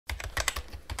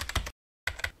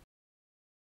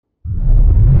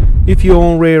If you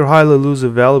own rare, highly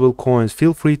elusive, valuable coins,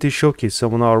 feel free to showcase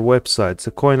some on our website,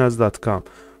 COİN.com.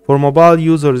 For mobile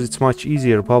users, it's much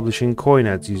easier publishing coin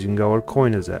ads using our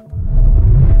COİN app.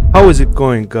 How is it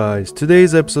going, guys?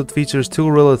 Today's episode features two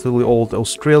relatively old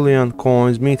Australian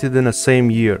coins minted in the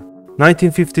same year.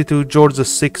 1952 Georgia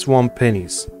 6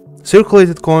 pennies.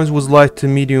 Circulated coins was light to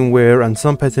medium wear and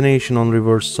some patination on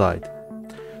reverse side.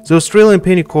 The Australian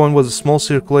penny coin was a small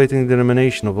circulating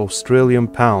denomination of Australian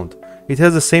pound. It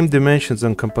has the same dimensions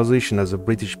and composition as a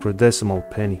British pre-decimal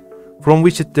penny, from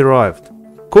which it derived.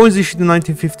 Coins issued in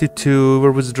 1952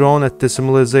 were withdrawn at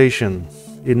decimalization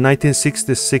in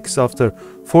 1966 after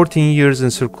 14 years in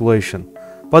circulation,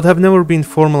 but have never been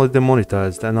formally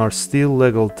demonetized and are still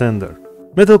legal tender.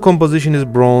 Metal composition is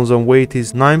bronze and weight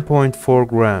is 9.4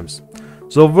 grams.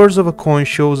 The obverse of a coin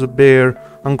shows a bare,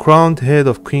 uncrowned head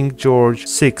of King George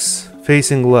VI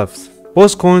facing left.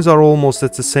 Both coins are almost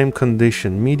at the same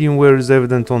condition. Medium wear is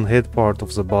evident on head part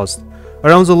of the bust.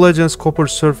 Around the legends, copper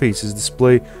surfaces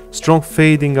display strong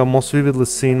fading and most vividly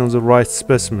seen on the right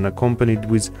specimen, accompanied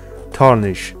with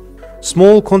tarnish.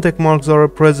 Small contact marks are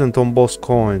present on both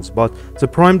coins, but the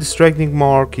prime distracting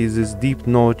mark is this deep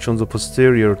notch on the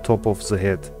posterior top of the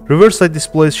head. Reverse side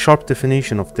displays sharp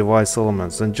definition of device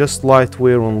elements and just light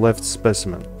wear on left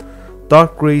specimen.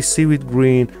 Dark gray, seaweed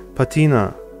green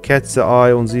patina catch the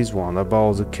eye on this one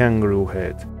above the kangaroo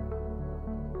head,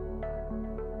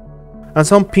 and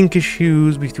some pinkish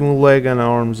hues between leg and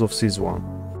arms of this one.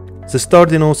 The star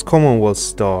denotes Commonwealth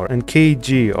star and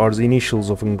KG are the initials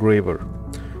of engraver.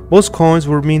 Both coins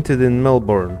were minted in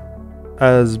Melbourne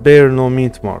as bear no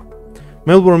mint mark.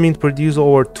 Melbourne Mint produced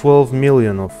over 12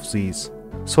 million of these,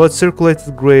 so at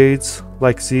circulated grades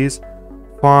like these,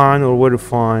 fine or very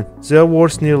fine, they are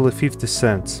worth nearly 50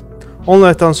 cents. Only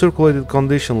at uncirculated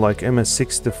condition like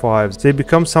MS65 they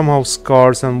become somehow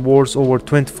scarce and worth over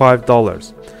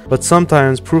 $25, but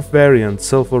sometimes proof variants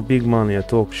sell for big money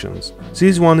at auctions.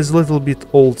 This one is a little bit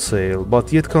old sale,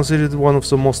 but yet considered one of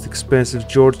the most expensive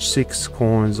George VI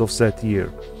coins of that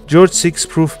year. George VI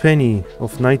proof penny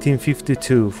of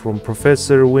 1952 from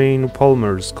Professor Wayne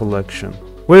Palmer's collection.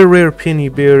 Very rare penny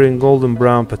bearing golden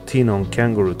brown patina on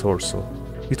kangaroo torso.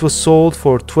 It was sold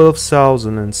for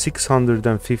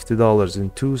 $12,650 in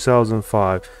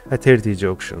 2005 at heritage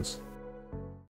auctions.